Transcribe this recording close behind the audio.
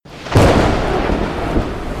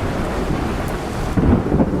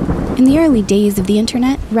In the early days of the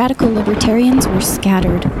internet, radical libertarians were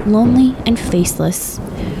scattered, lonely, and faceless.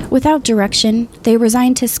 Without direction, they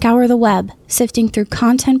resigned to scour the web, sifting through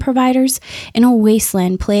content providers in a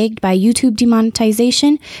wasteland plagued by YouTube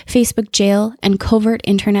demonetization, Facebook jail, and covert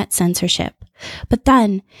internet censorship. But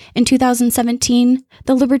then, in 2017,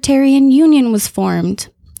 the Libertarian Union was formed.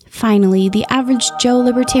 Finally, the average Joe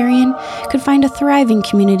libertarian could find a thriving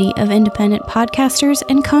community of independent podcasters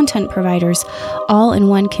and content providers, all in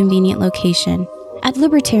one convenient location. At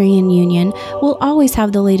Libertarian Union, we'll always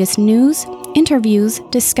have the latest news, interviews,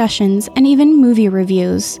 discussions, and even movie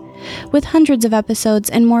reviews. With hundreds of episodes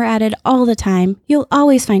and more added all the time, you'll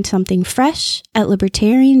always find something fresh at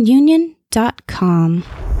libertarianunion.com.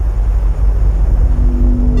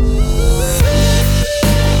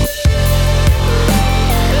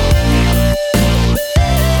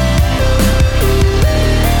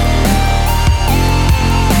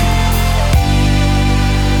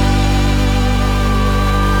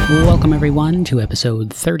 Welcome, everyone, to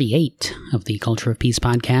episode 38 of the Culture of Peace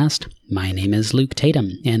podcast. My name is Luke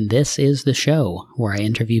Tatum, and this is the show where I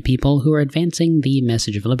interview people who are advancing the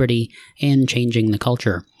message of liberty and changing the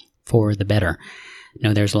culture for the better.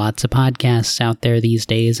 Now, there's lots of podcasts out there these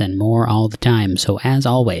days and more all the time, so as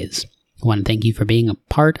always, I want to thank you for being a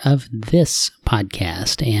part of this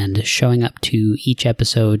podcast and showing up to each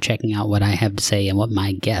episode, checking out what I have to say and what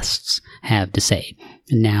my guests have to say.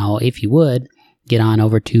 Now, if you would, get on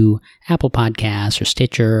over to Apple Podcasts or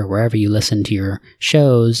Stitcher or wherever you listen to your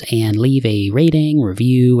shows and leave a rating,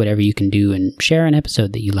 review, whatever you can do, and share an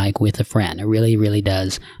episode that you like with a friend. It really, really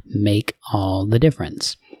does make all the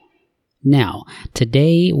difference. Now,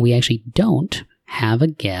 today we actually don't have a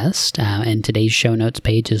guest, and today's show notes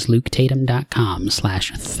page is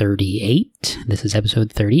luketatum.com/38. This is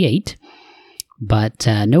episode 38. But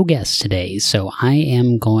no guests today, so I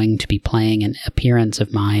am going to be playing an appearance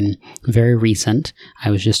of mine, very recent. I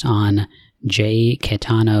was just on Jay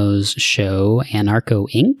Caetano's show, Anarcho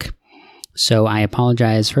Inc. So I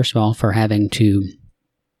apologize, first of all, for having to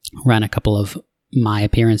run a couple of my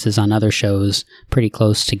appearances on other shows pretty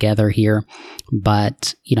close together here.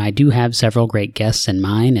 But, I do have several great guests in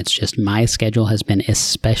mind. It's just my schedule has been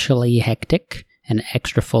especially hectic and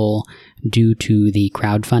extra full due to the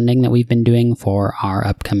crowdfunding that we've been doing for our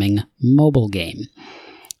upcoming mobile game.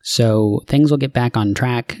 So things will get back on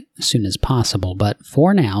track as soon as possible, but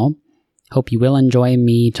for now, hope you will enjoy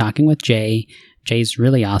me talking with Jay. Jay's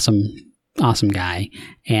really awesome guy,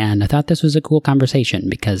 and I thought this was a cool conversation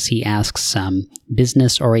because he asks some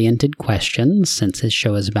business-oriented questions since his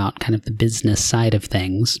show is about kind of the business side of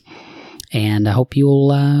things, and I hope you'll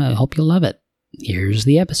love it. Here's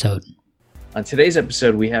the episode. On today's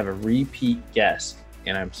episode, we have a repeat guest,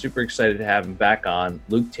 and I'm super excited to have him back on,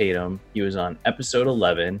 Luke Tatum. He was on episode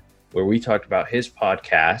 11, where we talked about his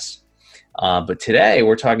podcast. But today,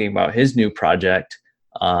 we're talking about his new project,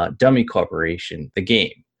 Dummy Corporation, the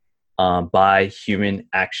game, by Human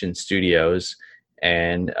Action Studios.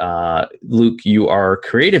 And Luke, you are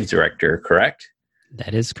creative director, correct?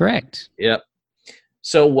 That is correct. Yep.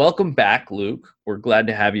 So welcome back, Luke. We're glad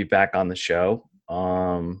to have you back on the show.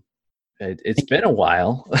 It's been a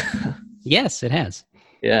while. Yes, it has.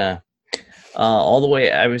 Yeah. All the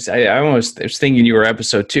way. I was thinking you were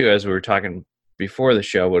episode 2 as we were talking before the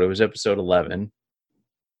show, but it was episode 11.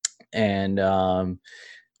 And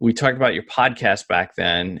we talked about your podcast back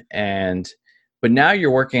then. But now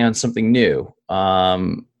you're working on something new.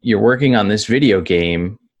 You're working on this video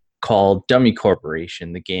game called Dummy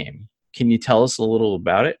Corporation, the game. Can you tell us a little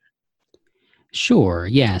about it? Sure.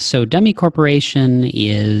 Yeah. So Dummy Corporation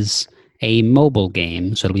is a mobile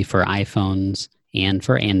game, so it'll be for iPhones and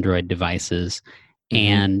for Android devices. Mm-hmm.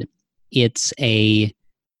 And it's I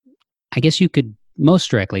guess you could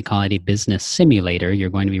most directly call it a business simulator.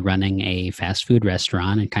 You're going to be running a fast food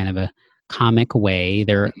restaurant in kind of a comic way.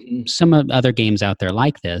 There are some other games out there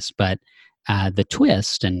like this, but the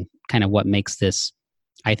twist and kind of what makes this,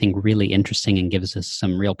 I think, really interesting and gives us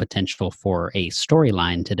some real potential for a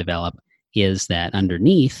storyline to develop is that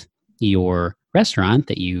underneath your restaurant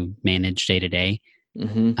that you manage day to day,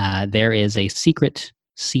 there is a secret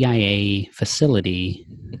CIA facility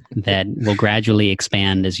that will gradually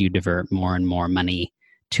expand as you divert more and more money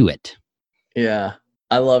to it. Yeah,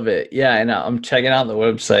 I love it. Yeah, and I'm checking out the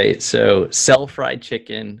website. So sell fried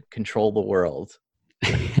chicken, control the world.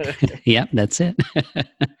 Yep, that's it.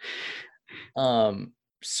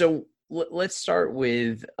 So let's start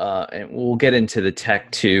with, and we'll get into the tech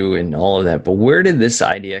too and all of that, but where did this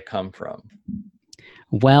idea come from?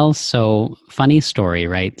 Well, so funny story,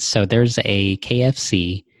 right? So there's a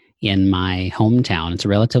KFC in my hometown. It's a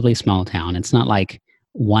relatively small town. It's not like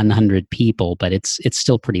 100 people, but it's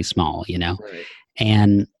still pretty small, you know? Right.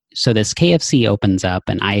 And so this KFC opens up,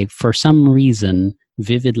 and I, for some reason,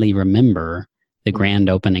 vividly remember the grand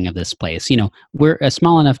opening of this place. You know, we're a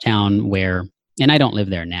small enough town where, and I don't live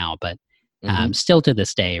there now, but still to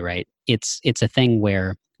this day, right? It's a thing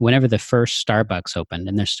where whenever the first Starbucks opened,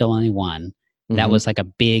 and there's still only one, that was like a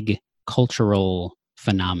big cultural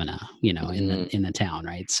phenomena, you know, in the town,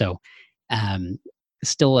 right? So,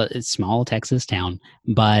 still a small Texas town,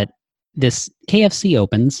 but this KFC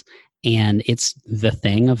opens, and it's the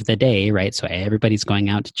thing of the day, right? So everybody's going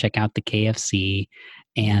out to check out the KFC,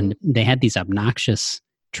 and they had these obnoxious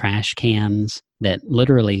trash cans that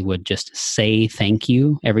literally would just say thank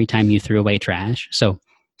you every time you threw away trash. So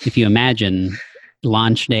if you imagine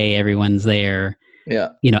launch day, everyone's there. Yeah.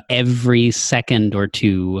 You know, every second or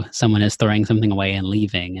two, someone is throwing something away and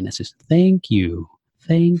leaving, and it's just thank you.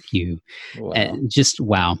 Thank you. Wow. Just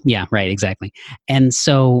wow. Yeah, right, exactly. And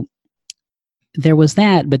so there was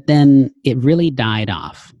that, but then it really died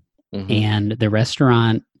off. And the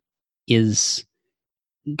restaurant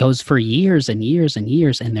goes for years and years and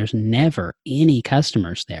years, and there's never any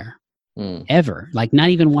customers there. Ever. Like not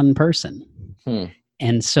even one person.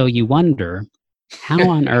 And so you wonder, how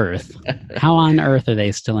on earth are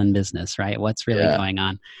they still in business, right? What's really going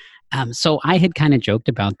on? So I had kind of joked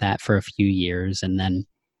about that for a few years, and then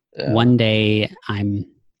one day I'm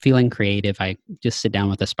feeling creative. I just sit down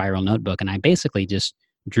with a spiral notebook, and I basically just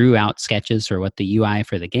drew out sketches for what the UI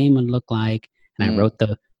for the game would look like, and I wrote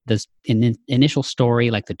the initial story,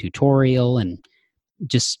 like the tutorial, and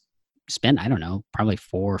just spent, I don't know, probably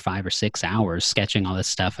 4 or 5 or 6 hours sketching all this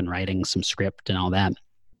stuff and writing some script and all that.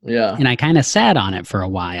 Yeah. And I kind of sat on it for a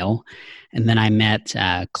while. And then I met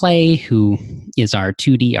Clay, who is our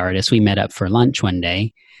 2D artist. We met up for lunch one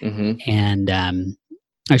day. And,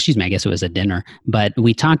 excuse me, I guess it was a dinner. But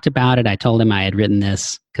we talked about it. I told him I had written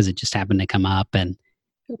this because it just happened to come up. And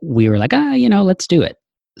we were like, you know, let's do it.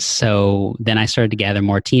 So then I started to gather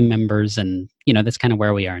more team members. And, you know, that's kind of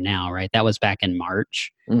where we are now, right? That was back in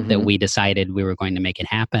March that we decided we were going to make it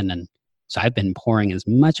happen. And so I've been pouring as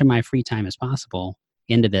much of my free time as possible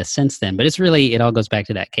into this since then. But it's really, it all goes back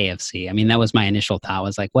to that KFC. I mean, that was my initial thought,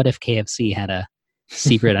 was like, what if KFC had a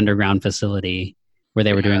secret underground facility where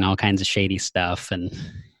they were doing all kinds of shady stuff? And,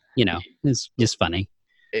 you know, it's just funny.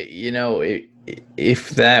 You know, if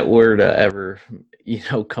that were to ever, you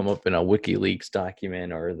know, come up in a WikiLeaks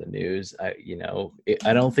document or the news, I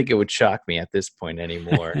don't think it would shock me at this point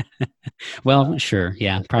anymore. Well, sure.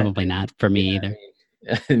 Yeah, probably not for me either.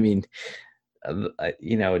 I mean,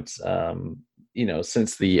 you know, it's, you know,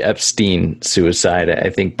 since the Epstein suicide, I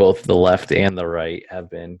think both the left and the right have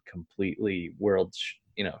been completely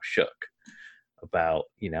shook about,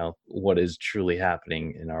 you know, what is truly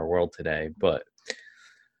happening in our world today. But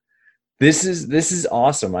this is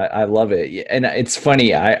awesome. I love it. And it's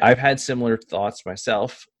funny. I've had similar thoughts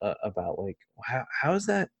myself about like, how is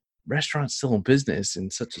that restaurant still in business in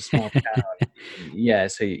such a small town? Yeah.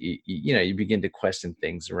 So, you know, you begin to question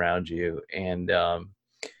things around you. And,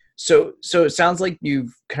 so it sounds like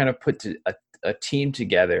you've kind of put a team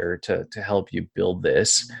together to help you build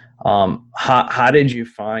this. How did you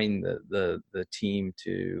find the team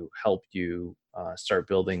to help you start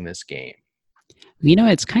building this game? You know,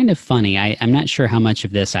 it's kind of funny. I'm not sure how much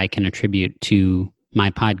of this I can attribute to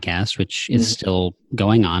my podcast, which is still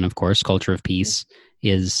going on, of course. Culture of Peace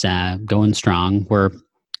is going strong. We're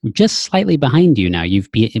just slightly behind you now. You've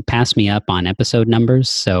passed me up on episode numbers.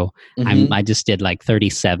 So I just did like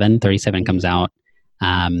 37. 37 comes out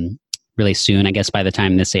really soon. I guess by the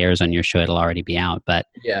time this airs on your show, it'll already be out. But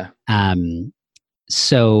yeah.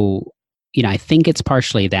 So, you know, I think it's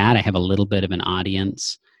partially that. I have a little bit of an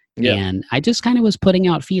audience. Yeah. And I just kind of was putting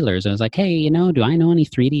out feelers. I was like, hey, you know, do I know any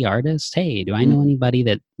 3D artists? Hey, do I know anybody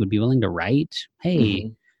that would be willing to write?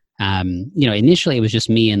 Hey, you know, initially it was just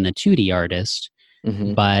me and the 2D artist.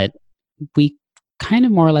 But we kind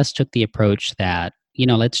of more or less took the approach that, you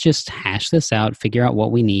know, let's just hash this out, figure out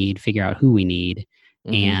what we need, figure out who we need.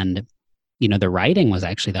 And, you know, the writing was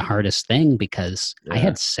actually the hardest thing because I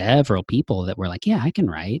had several people that were like, yeah, I can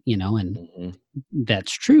write, you know, and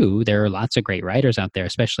that's true. There are lots of great writers out there,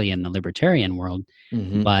 especially in the libertarian world,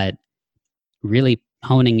 but really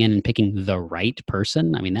honing in and picking the right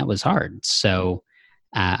person, I mean, that was hard. So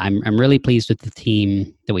I'm really pleased with the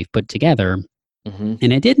team that we've put together.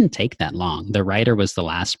 And it didn't take that long. The writer was the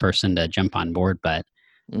last person to jump on board, but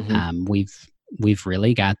we've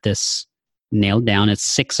really got this nailed down. It's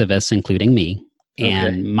 6 of us, including me.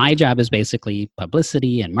 And my job is basically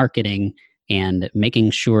publicity and marketing and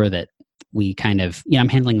making sure that we kind of, you know, I'm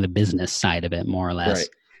handling the business side of it more or less.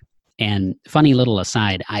 And funny little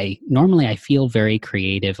aside, I feel very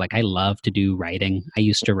creative. Like I love to do writing. I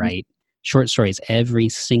used to write short stories every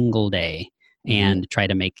single day and try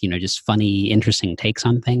to make, just funny, interesting takes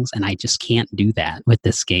on things. And I just can't do that with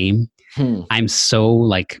this game. I'm so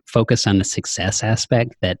like focused on the success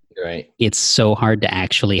aspect that it's so hard to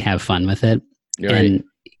actually have fun with it. And,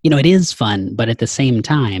 it is fun, but at the same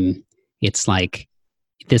time, it's like,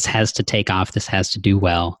 this has to take off. This has to do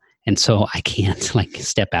well. And so I can't like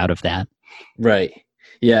step out of that. Right.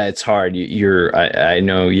 Yeah. It's hard. I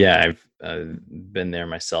know. Yeah. I've been there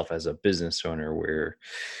myself as a business owner where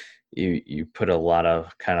you put a lot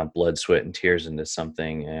of kind of blood, sweat, and tears into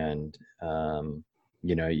something, and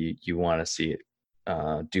you want to see it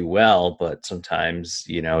do well, but sometimes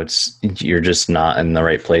you're just not in the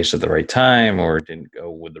right place at the right time, or didn't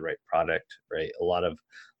go with the right product. Right. A lot of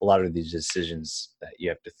these decisions that you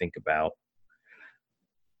have to think about.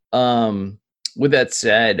 With that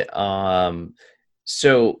said,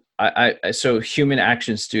 so so Human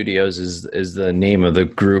Action Studios is the name of the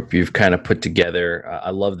group you've kind of put together.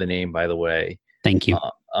 I love the name, by the way. Thank you.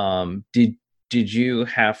 Did you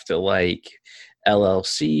have to like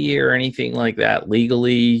LLC or anything like that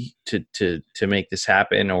legally to make this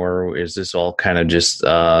happen, or is this all kind of just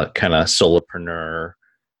kind of solopreneur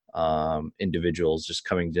individuals just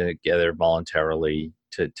coming together voluntarily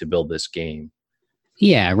to build this game?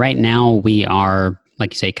 Yeah, right now we are,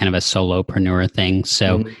 like you say, kind of a solopreneur thing.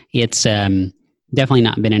 So it's definitely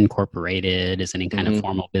not been incorporated as any kind of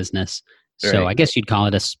formal business. So I guess you'd call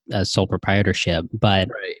it a sole proprietorship. But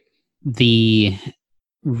the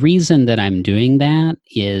reason that I'm doing that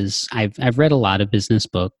is I've read a lot of business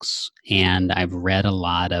books, and I've read a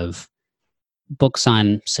lot of books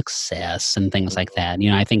on success and things like that.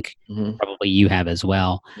 I think probably you have as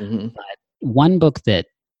well. But one book that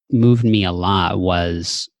moved me a lot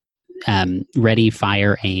was Ready,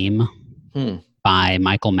 Fire, Aim by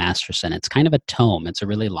Michael Masterson. It's kind of a tome. It's a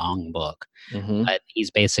really long book. But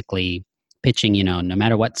he's basically pitching, no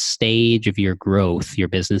matter what stage of your growth your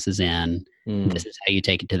business is in, this is how you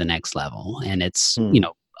take it to the next level. And it's,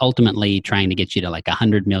 ultimately trying to get you to like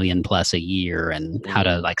 100 million plus a year, and how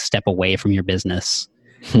to like step away from your business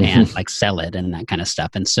and like sell it and that kind of stuff.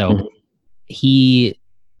 And so he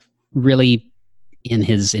really, in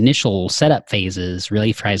his initial setup phases,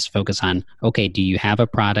 really tries to focus on, okay, do you have a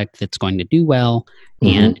product that's going to do well,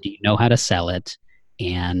 and do you know how to sell it?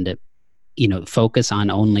 And, focus on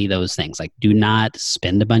only those things. Like, do not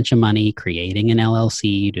spend a bunch of money creating an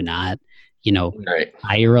LLC. Do not,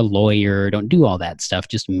 hire a lawyer. Don't do all that stuff.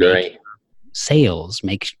 Just make sales,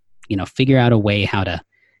 figure out a way how to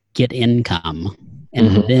get income,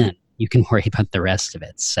 and then you can worry about the rest of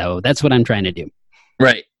it. So that's what I'm trying to do.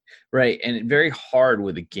 Right. Right. And very hard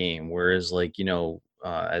with a game. Whereas like,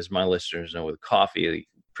 as my listeners know, with coffee, like,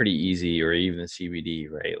 pretty easy, or even the CBD,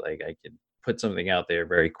 right? Like I could put something out there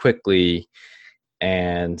very quickly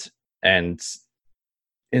and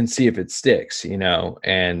see if it sticks,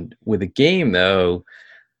 and with a game though,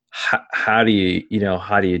 how do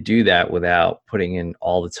you do that without putting in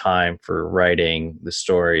all the time for writing the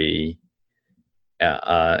story,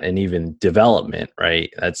 and even development,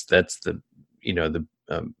 right? That's the, the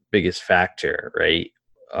biggest factor, right?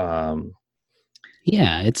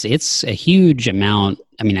 Yeah, it's a huge amount.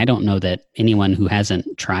 I mean, I don't know that anyone who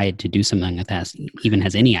hasn't tried to do something like that even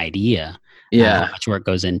has any idea how much work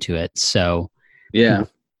goes into it. So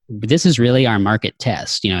this is really our market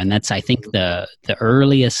test, and that's, I think, the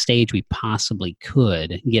earliest stage we possibly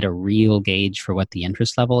could get a real gauge for what the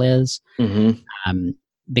interest level is.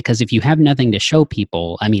 Because if you have nothing to show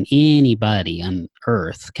people, I mean, anybody on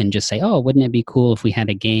earth can just say, oh, wouldn't it be cool if we had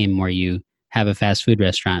a game where you have a fast food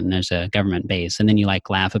restaurant and there's a government base, and then you like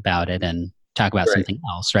laugh about it and talk about something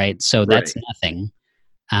else, right? So that's nothing.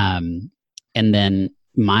 And then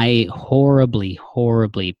my horribly,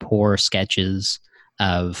 horribly poor sketches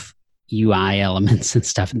of UI elements and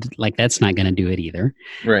stuff, like that's not going to do it either.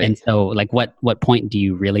 Right. And so like what point do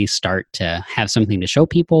you really start to have something to show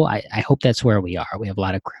people? I hope that's where we are. We have a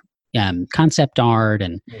lot of concept art,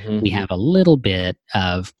 and we have a little bit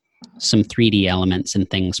of some 3D elements and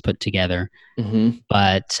things put together.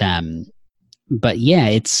 But yeah,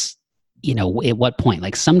 it's, at what point?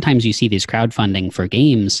 Like sometimes you see these crowdfunding for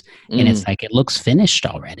games and it's like, it looks finished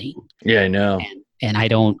already. Yeah, I know.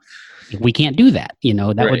 And we can't do that.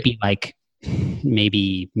 That would be like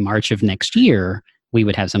maybe March of next year, we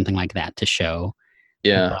would have something like that to show.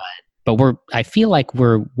 Yeah. But I feel like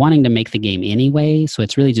we're wanting to make the game anyway. So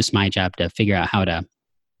it's really just my job to figure out how to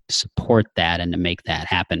support that and to make that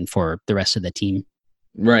happen for the rest of the team.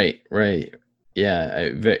 Right. Yeah.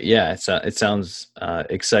 It sounds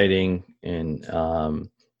exciting and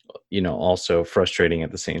also frustrating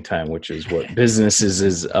at the same time, which is what businesses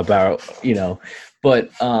is about, but,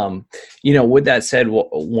 with that said,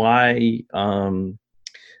 why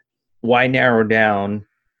narrow down?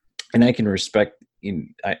 And I can respect,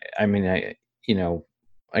 I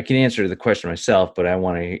can answer the question myself, but I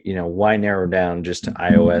want to, why narrow down just to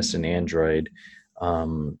iOS and Android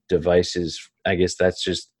devices? I guess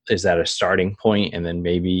is that a starting point, and then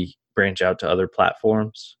maybe branch out to other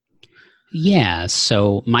platforms? Yeah.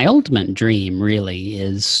 So my ultimate dream really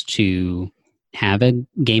is to have a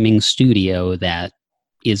gaming studio that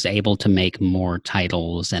is able to make more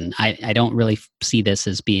titles. And I don't really see this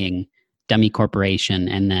as being Dummy Corporation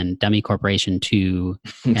and then Dummy Corporation 2.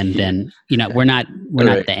 And then, we're not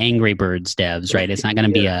Right. the Angry Birds devs, right? It's not going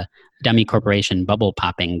to be a Dummy Corporation bubble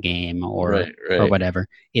popping game or whatever.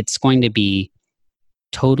 It's going to be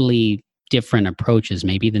totally different approaches.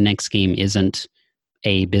 Maybe the next game isn't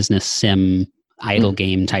a business sim idle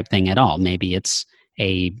game type thing at all. Maybe it's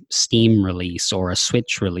a Steam release or a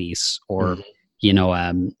Switch release or,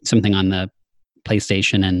 something on the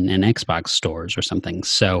PlayStation and Xbox stores or something.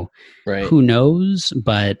 So who knows?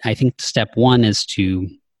 But I think step one is to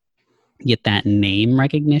get that name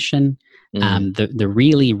recognition. The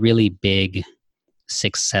really, really big,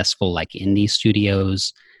 successful like indie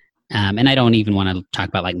studios. And I don't even want to talk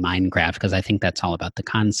about like Minecraft because I think that's all about the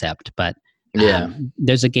concept. But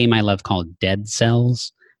there's a game I love called Dead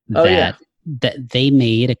Cells that they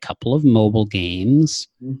made a couple of mobile games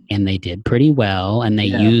and they did pretty well. And they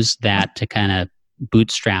used that to kind of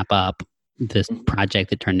bootstrap up this project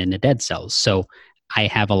that turned into Dead Cells. So I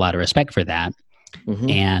have a lot of respect for that.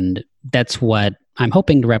 And that's what I'm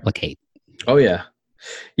hoping to replicate. Oh, yeah.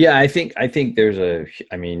 Yeah, I think there's the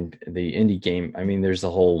indie game, there's the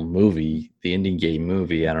whole movie, the indie game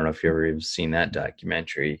movie. I don't know if you ever have seen that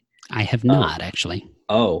documentary. I have not, actually.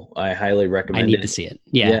 Oh, I highly recommend it. I need to see it.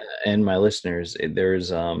 Yeah. And my listeners,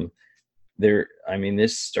 there's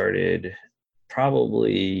this started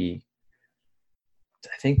probably,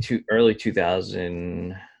 I think, early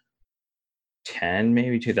 2010,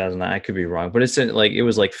 maybe 2009. I could be wrong, but it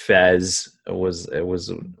was like Fez. It was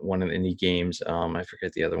one of the indie games. I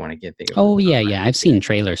forget the other one. I can't think of. Oh yeah. I've seen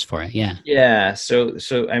trailers for it. Yeah. Yeah. So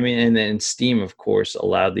and then Steam, of course,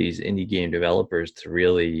 allowed these indie game developers to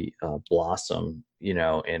really blossom.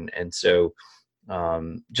 And so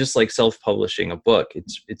just like self-publishing a book,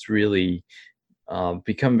 it's really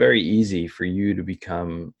become very easy for you to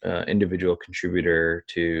become an individual contributor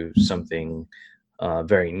to something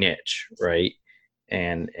very niche, right?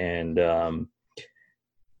 And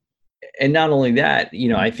not only that,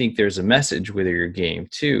 I think there's a message with your game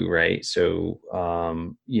too, right? So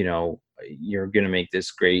you're going to make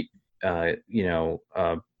this great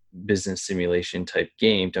business simulation type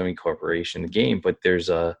game, Dummy Corporation game, but there's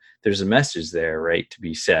a message there, right, to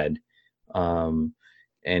be said, and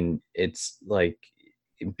it's like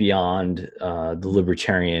beyond the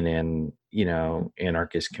libertarian and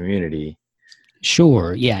anarchist community.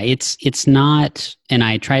 Sure. Yeah, it's not, and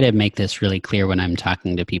I try to make this really clear when I'm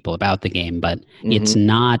talking to people about the game, but it's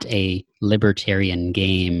not a libertarian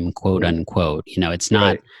game, quote unquote. It's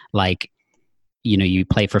not like, you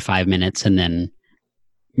play for 5 minutes and then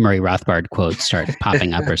Murray Rothbard quotes start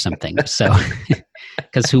popping up or something. So,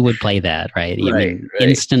 because who would play that, right?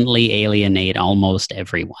 Instantly alienate almost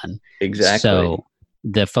everyone. Exactly. So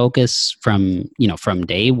the focus from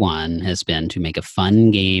day one has been to make a fun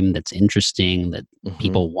game that's interesting, that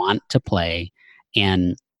people want to play.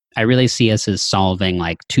 And I really see us as solving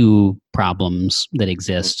like two problems that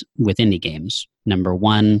exist with indie games. Number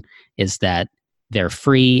one is that they're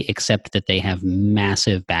free, except that they have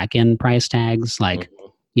massive back-end price tags. Like,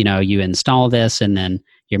 you install this and then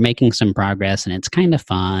you're making some progress and it's kind of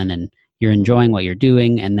fun and you're enjoying what you're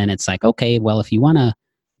doing. And then it's like, okay, well, if you want to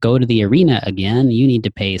go to the arena again, you need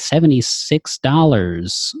to pay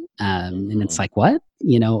 $76. And it's like, what?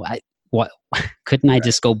 What couldn't I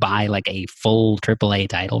just go buy like a full AAA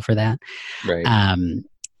title for that? Right. And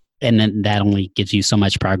then that only gives you so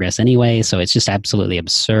much progress anyway. So it's just absolutely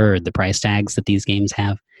absurd, the price tags that these games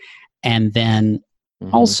have. And then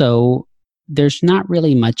also, there's not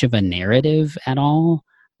really much of a narrative at all.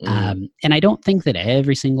 And I don't think that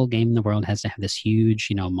every single game in the world has to have this huge,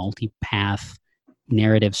 multi-path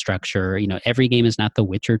narrative structure. Every game is not The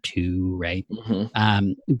Witcher 2, right?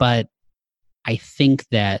 But I think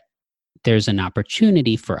that there's an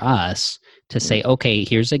opportunity for us to say, okay,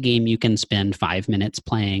 here's a game you can spend 5 minutes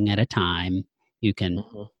playing at a time. You can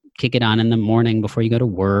kick it on in the morning before you go to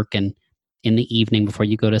work and in the evening before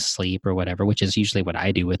you go to sleep or whatever, which is usually what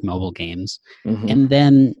I do with mobile games. And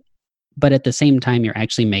then, but at the same time, you're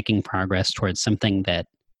actually making progress towards something that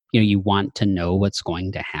you want to know what's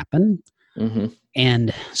going to happen. Mm-hmm.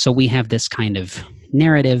 And so we have this kind of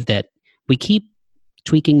narrative that we keep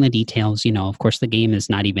tweaking the details. Of course, the game is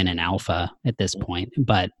not even in alpha at this point,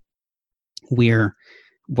 but we're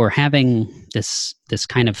having this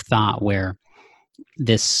kind of thought where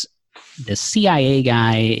this CIA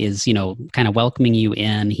guy is, kind of welcoming you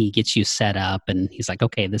in. He gets you set up and he's like,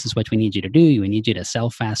 okay, this is what we need you to do. We need you to sell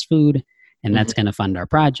fast food, and that's going to fund our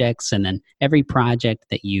projects. And then every project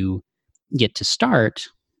that you get to start,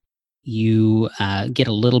 you get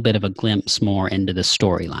a little bit of a glimpse more into the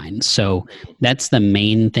storyline. So that's the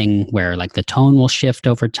main thing where like the tone will shift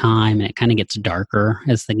over time and it kind of gets darker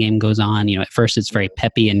as the game goes on. At first it's very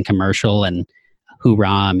peppy and commercial and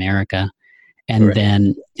hoorah, America. And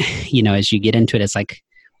then, as you get into it, it's like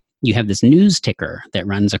you have this news ticker that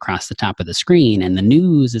runs across the top of the screen, and the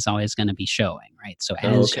news is always going to be showing, right? So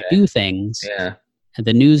as you do things,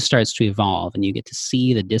 the news starts to evolve, and you get to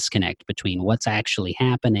see the disconnect between what's actually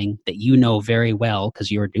happening that very well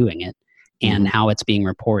because you're doing it, and how it's being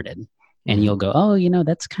reported. And you'll go, oh,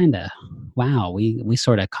 that's kind of, wow, we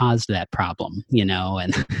sort of caused that problem,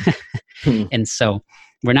 and and so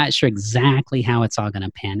we're not sure exactly how it's all going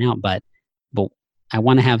to pan out, but I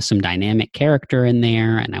want to have some dynamic character in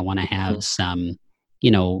there, and I want to have some,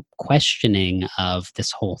 questioning of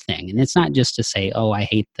this whole thing. And it's not just to say, oh, I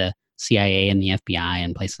hate the CIA and the FBI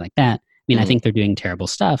and places like that. I mean, I think they're doing terrible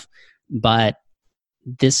stuff, but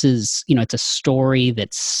this is, it's a story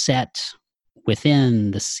that's set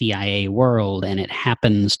within the CIA world, and it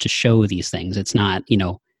happens to show these things. It's not,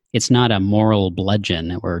 it's not a moral bludgeon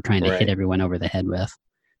that we're trying to hit everyone over the head with.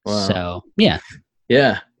 Wow. So, yeah.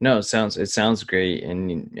 Yeah, no, it sounds great.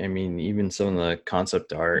 And I mean, even some of the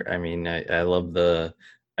concept art, I mean, I love the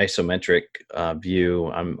isometric view.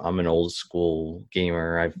 I'm an old school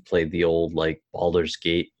gamer. I've played the old like Baldur's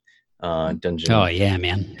Gate dungeon. Oh yeah,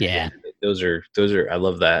 man. Yeah. Those are I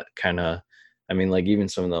love that kind of. I mean, like even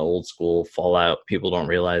some of the old school Fallout, people don't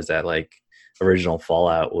realize that like original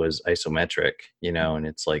Fallout was isometric, and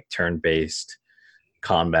it's like turn-based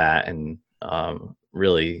combat, and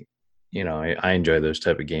really, I enjoy those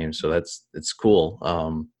type of games. So it's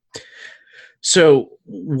cool. So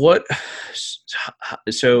what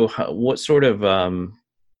sort of I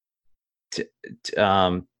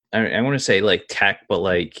want to say like tech, but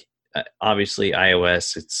like obviously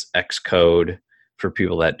iOS, it's Xcode for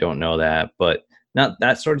people that don't know that, but not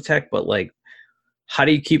that sort of tech, but like how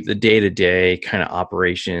do you keep the day-to-day kind of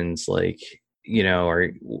operations, like,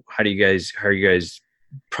 or how are you guys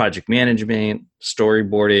project management,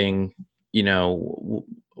 storyboarding,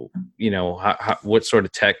 what sort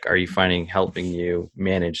of tech are you finding helping you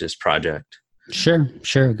manage this project? Sure.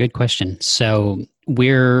 Good question. So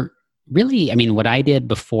we're really, I mean, what I did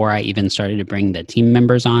before I even started to bring the team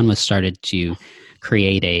members on was started to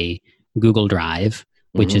create a Google Drive,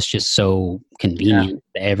 which is just so convenient.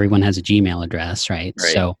 Yeah. Everyone has a Gmail address, right?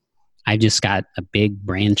 So I've just got a big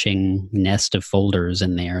branching nest of folders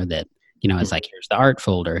in there that, it's like, here's the art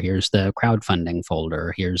folder, here's the crowdfunding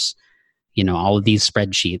folder, here's, all of these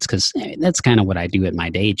spreadsheets, because that's kind of what I do at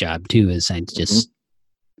my day job too, is I just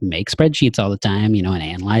make spreadsheets all the time, and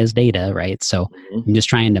analyze data, right? So I'm just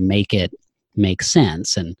trying to make it make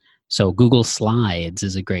sense. And so Google Slides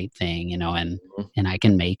is a great thing, and I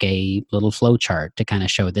can make a little flow chart to kind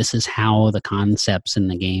of show this is how the concepts in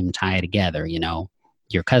the game tie together,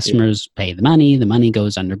 Your customers pay the money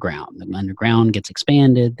goes underground. The underground gets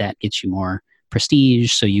expanded, that gets you more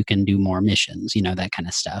prestige, so you can do more missions, that kind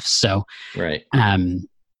of stuff. So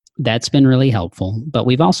that's been really helpful. But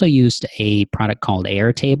we've also used a product called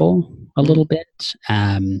Airtable a little bit,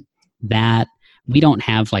 that we don't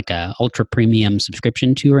have like a ultra premium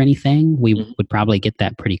subscription to or anything. We would probably get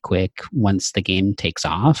that pretty quick once the game takes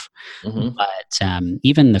off. But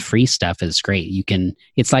even the free stuff is great.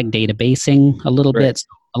 It's like databasing a little bit,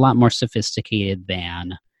 a lot more sophisticated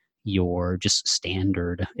than your just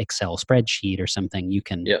standard Excel spreadsheet or something. You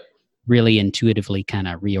can really intuitively kind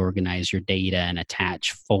of reorganize your data and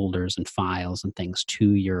attach folders and files and things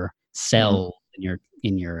to your cells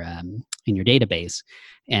in your database.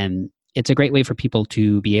 And it's a great way for people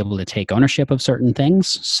to be able to take ownership of certain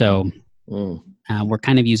things. So we're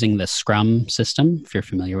kind of using the Scrum system, if you're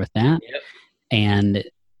familiar with that. And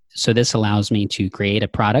so this allows me to create a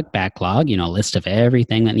product backlog, a list of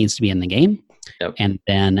everything that needs to be in the game. And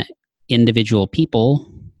then individual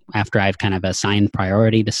people, after I've kind of assigned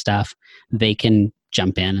priority to stuff, they can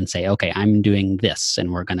jump in and say, okay, I'm doing this,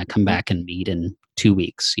 and we're going to come back and meet in 2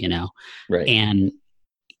 weeks, And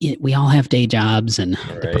we all have day jobs, and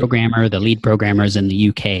the lead programmer is in the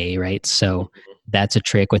UK, right? So that's a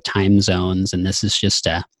trick with time zones. And this is just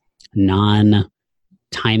a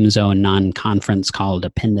time zone, non-conference call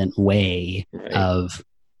dependent way Right. of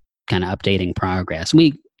kind of updating progress.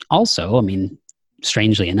 We also, I mean,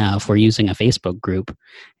 strangely enough, we're using a Facebook group,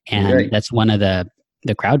 and Right. that's one of the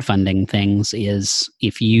crowdfunding things is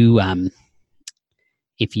if you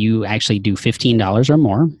actually do $15 or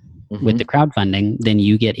more with the crowdfunding, then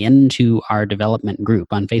you get into our development group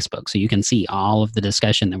on Facebook. So you can see all of the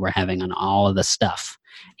discussion that we're having on all of the stuff.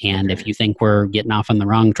 And if you think we're getting off on the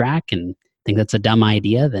wrong track and think that's a dumb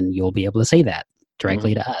idea, then you'll be able to say that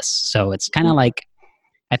directly to us. So it's kind of like,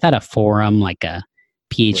 I thought a forum like a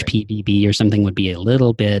PHPBB or something would be a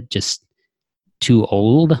little bit just too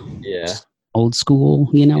old. Yeah. Old school,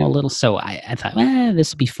 a little. So I thought,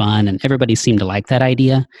 this would be fun. And everybody seemed to like that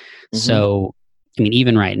idea. So, I mean,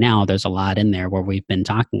 even right now, there's a lot in there where we've been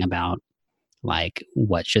talking about, like,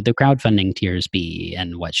 what should the crowdfunding tiers be?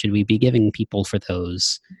 And what should we be giving people for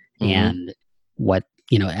those? And what,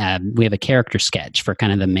 we have a character sketch for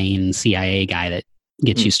kind of the main CIA guy that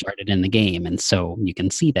gets you started in the game. And so you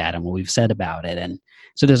can see that and what we've said about it. And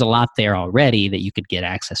so there's a lot there already that you could get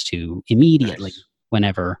access to immediately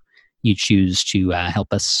whenever you choose to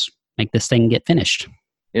help us make this thing get finished.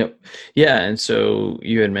 Yep. Yeah. And so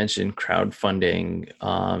you had mentioned crowdfunding.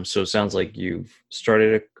 So it sounds like you've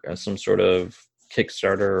started some sort of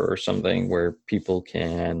Kickstarter or something where people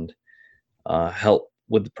can help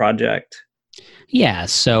with the project. Yeah,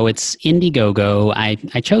 so it's Indiegogo. I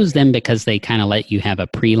chose them because they kind of let you have a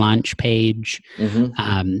pre-launch page.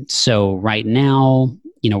 So right now,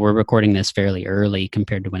 we're recording this fairly early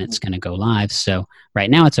compared to when it's going to go live. So right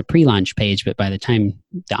now it's a pre-launch page, but by the time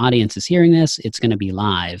the audience is hearing this, it's going to be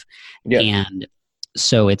live. And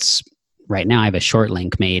so it's right now I have a short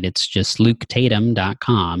link made. It's just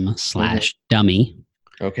luketatum.com/dummy.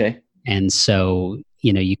 Okay. And so,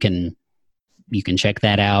 you can check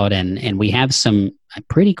that out. And we have some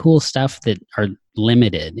pretty cool stuff that are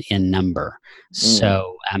limited in number.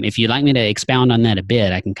 So if you'd like me to expound on that a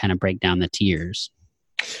bit, I can kind of break down the tiers.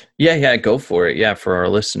 Yeah, go for it. Yeah, for our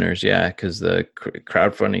listeners. Yeah, because the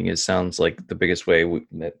crowdfunding sounds like the biggest way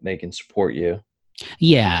that they can support you.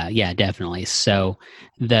 Yeah, definitely. So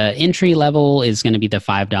the entry level is going to be the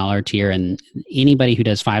 $5 tier, and anybody who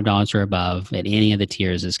does $5 or above at any of the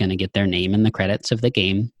tiers is going to get their name in the credits of the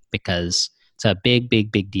game, because it's a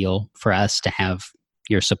big deal for us to have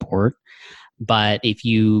your support. But if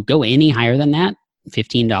you go any higher than that,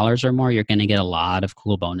 $15 or more, you're going to get a lot of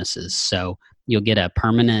cool bonuses. So you'll get a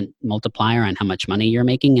permanent multiplier on how much money you're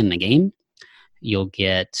making in the game. You'll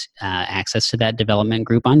get access to that development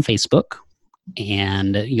group on Facebook.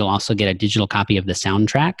 And you'll also get a digital copy of the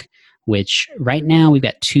soundtrack, which right now we've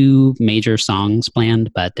got 2 major songs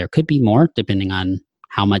planned, but there could be more depending on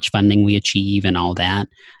how much funding we achieve and all that.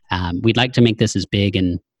 We'd like to make this as big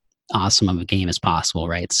and awesome of a game as possible,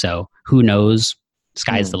 right? So who knows?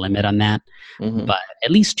 Sky's the limit on that. But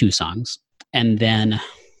at least 2 songs. And then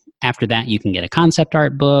after that, you can get a concept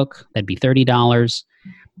art book. That'd be $30.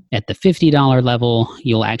 At the $50 level,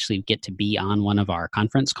 you'll actually get to be on one of our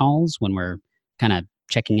conference calls when we're kind of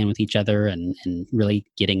checking in with each other and really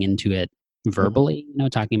getting into it verbally,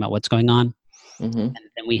 talking about what's going on. And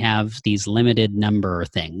then we have these limited number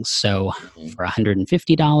things. So for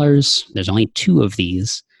 $150, there's only 2 of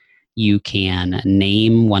these. You can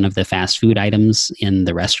name one of the fast food items in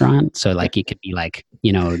the restaurant. So like it could be like,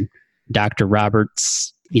 Dr.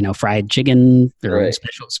 Robert's, fried chicken or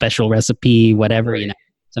special recipe, whatever,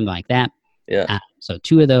 something like that. Yeah. So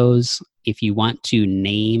 2 of those. If you want to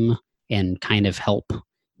name and kind of help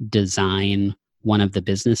design one of the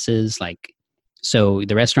businesses, like, so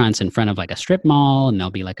the restaurant's in front of like a strip mall, and there'll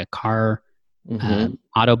be like a car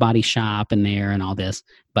auto body shop in there and all this.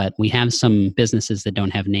 But we have some businesses that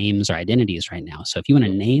don't have names or identities right now. So if you want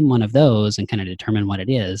to name one of those and kind of determine what it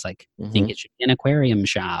is, like think it should be an aquarium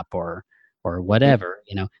shop or whatever,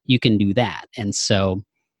 you can do that. And so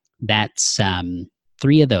that's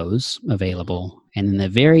 3 of those available. And in the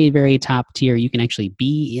very, very top tier, you can actually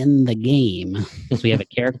be in the game. So we have a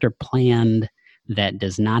character planned that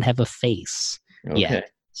does not have a face yet.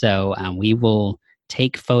 So we will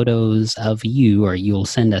take photos of you, or you'll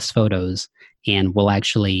send us photos, and we'll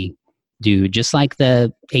actually do just like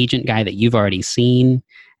the agent guy that you've already seen.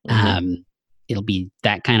 It'll be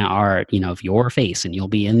that kind of art, of your face, and you'll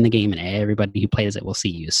be in the game, and everybody who plays it will see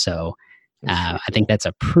you. So I think that's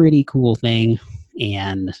a pretty cool thing,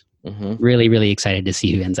 and really, really excited to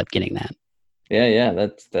see who ends up getting that. Yeah.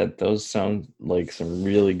 Those sound like some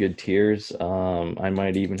really good tiers. I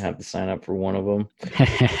might even have to sign up for one of them.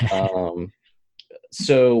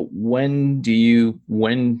 So when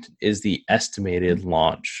is the estimated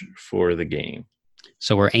launch for the game?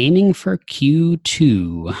 So we're aiming for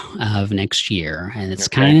Q2 of next year, and it's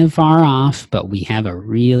Okay. kind of far off, but we have a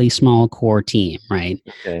really small core team, right?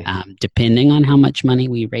 Okay. Depending on how much money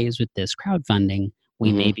we raise with this crowdfunding,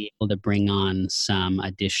 we may Mhm. be able to bring on some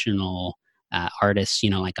additional artists,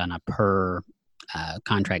 like on a per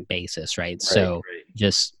contract basis, right? So Right.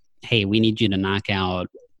 just, hey, we need you to knock out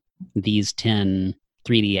these 10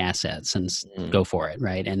 3D assets and Mhm. go for it,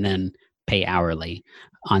 right? And then pay hourly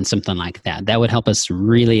on something like that. That would help us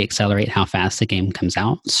really accelerate how fast the game comes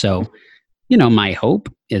out. So, my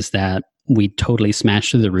hope is that we totally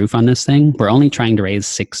smash through the roof on this thing. We're only trying to raise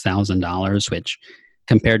 $6,000, which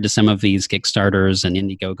compared to some of these Kickstarters and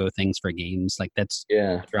Indiegogo things for games, like that's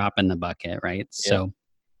Yeah. a drop in the bucket, right? Yeah. So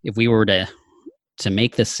if we were to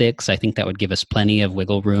make the 6, I think that would give us plenty of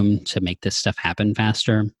wiggle room to make this stuff happen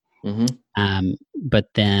faster.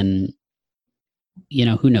 But then,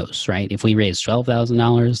 who knows, right? If we raise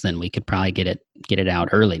 $12,000, then we could probably get it out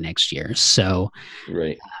early next year. So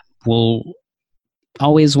Right. we'll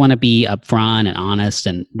always want to be upfront and honest,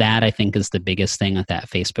 and that I think is the biggest thing that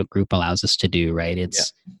Facebook group allows us to do, right?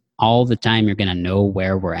 It's all the time you're going to know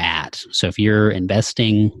where we're at. So if you're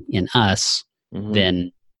investing in us,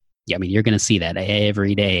 then you're going to see that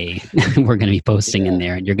every day. We're going to be posting in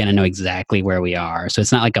there, and you're going to know exactly where we are. So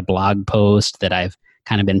it's not like a blog post that I've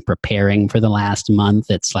kind of been preparing for the last month.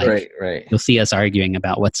 It's like right. You'll see us arguing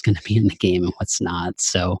about what's going to be in the game and what's not.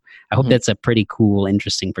 So I hope that's a pretty cool,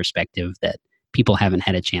 interesting perspective that people haven't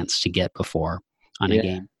had a chance to get before on a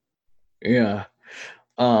game. Yeah.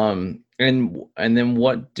 And then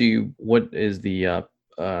what is the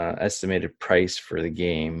estimated price for the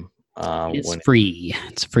game? It's free.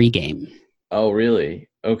 It's a free game. Oh, really?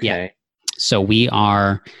 Okay. Yeah. So we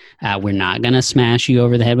are, we're not going to smash you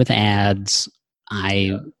over the head with ads.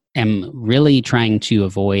 I am really trying to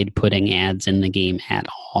avoid putting ads in the game at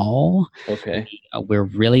all. Okay. We're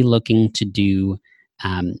really looking to do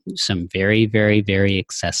some very, very, very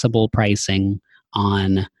accessible pricing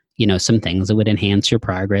on, some things that would enhance your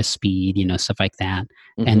progress speed, stuff like that.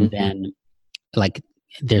 And then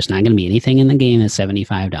there's not going to be anything in the game that's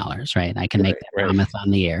 $75, right? I can make that promise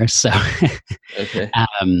on the air. So, okay.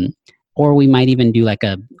 Or we might even do like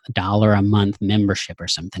a $1 a month membership or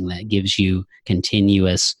something that gives you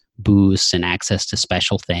continuous boosts and access to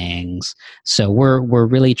special things. So we're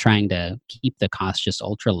really trying to keep the cost just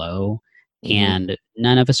ultra low, and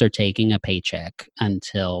none of us are taking a paycheck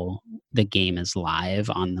until the game is live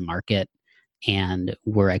on the market and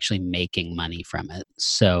we're actually making money from it.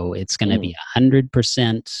 So it's going to be 100%,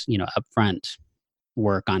 upfront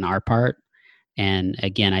work on our part. And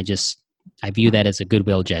again, I view that as a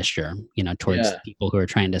goodwill gesture, towards people who are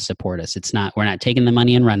trying to support us. We're not taking the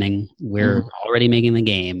money and running. We're already making the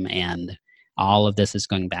game, and all of this is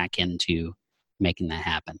going back into making that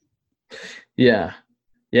happen. Yeah.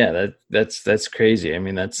 Yeah. That's crazy. I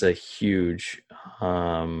mean, that's a huge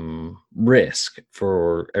risk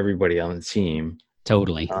for everybody on the team.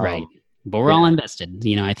 Totally. Right. But we're all invested.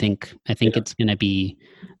 I think it's going to be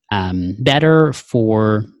better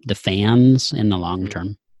for the fans in the long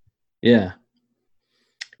term. Yeah.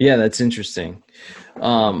 Yeah, that's interesting.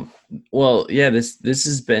 Well, yeah, this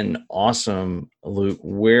has been awesome, Luke.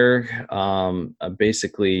 Where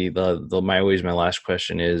basically my last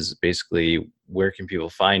question is basically where can people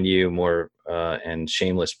find you more and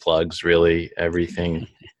shameless plugs, really everything.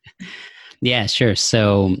 Yeah, sure.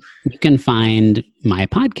 So you can find my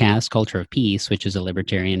podcast, Culture of Peace, which is a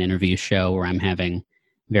libertarian interview show where I'm having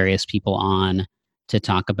various people on to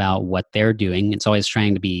talk about what they're doing. It's always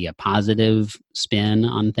trying to be a positive spin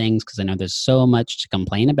on things because I know there's so much to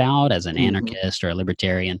complain about as an anarchist or a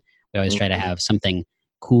libertarian. We always try to have something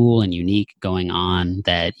cool and unique going on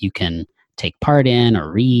that you can take part in or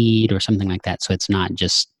read or something like that. So it's not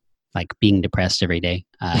just like being depressed every day,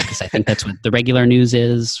 because I think that's what the regular news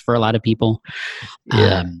is for a lot of people.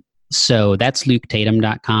 So that's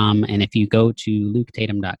luketatum.com. And if you go to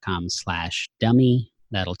luketatum.com/dummy,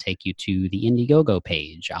 that'll take you to the Indiegogo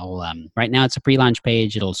page. Right now it's a pre-launch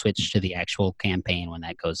page. It'll switch to the actual campaign when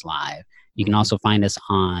that goes live. You can also find us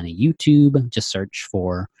on YouTube. Just search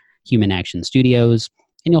for Human Action Studios,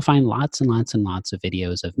 and you'll find lots and lots and lots of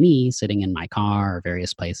videos of me sitting in my car or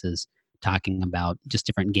various places talking about just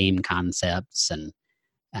different game concepts and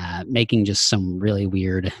making just some really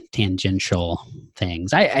weird tangential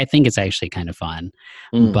things. I think it's actually kind of fun,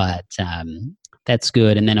 but that's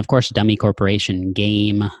good. And then, of course,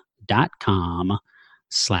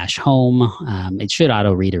 dummycorporationgame.com/home. It should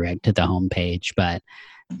auto redirect to the home page, but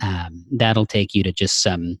that'll take you to just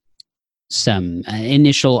some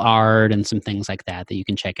initial art and some things like that you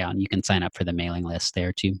can check out, and you can sign up for the mailing list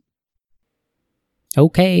there too.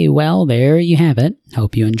 Okay, well, there you have it.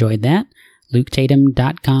 Hope you enjoyed that.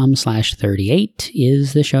 LukeTatum.com/38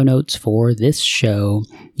 is the show notes for this show.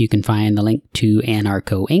 You can find the link to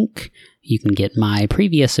Anarcho Inc. You can get my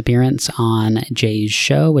previous appearance on Jay's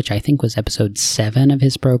show, which I think was episode 7 of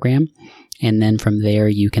his program. And then from there,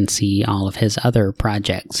 you can see all of his other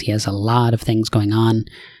projects. He has a lot of things going on.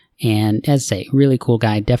 And as I say, really cool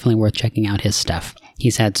guy. Definitely worth checking out his stuff.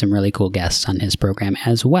 He's had some really cool guests on his program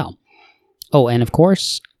as well. Oh, and of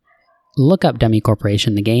course, look up Dummy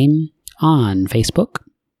Corporation, the game, on Facebook.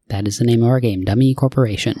 That is the name of our game, Dummy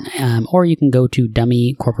Corporation. Or you can go to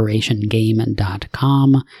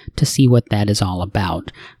dummycorporationgame.com to see what that is all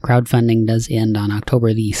about. Crowdfunding does end on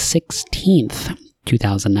October the 16th,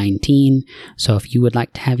 2019. So if you would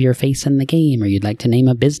like to have your face in the game, or you'd like to name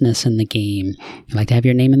a business in the game, you'd like to have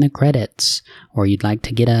your name in the credits, or you'd like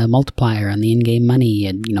to get a multiplier on the in-game money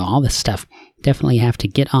and, all this stuff, definitely have to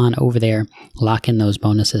get on over there, lock in those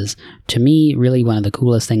bonuses. To me, really one of the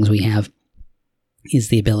coolest things we have is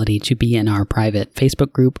the ability to be in our private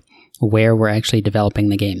Facebook group where we're actually developing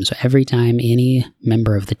the game. So every time any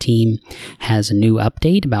member of the team has a new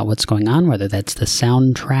update about what's going on, whether that's the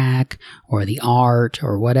soundtrack or the art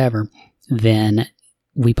or whatever, then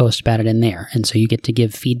we post about it in there. And so you get to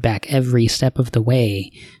give feedback every step of the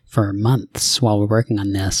way for months while we're working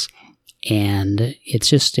on this. And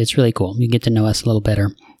it's really cool. You get to know us a little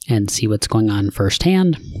better and see what's going on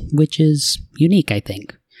firsthand, which is unique, I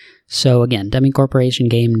think. So again,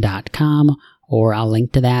 dummycorporationgame.com, or I'll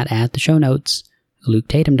link to that at the show notes,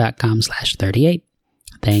 LukeTatum.com/38.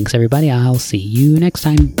 Thanks, everybody. I'll see you next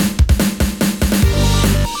time.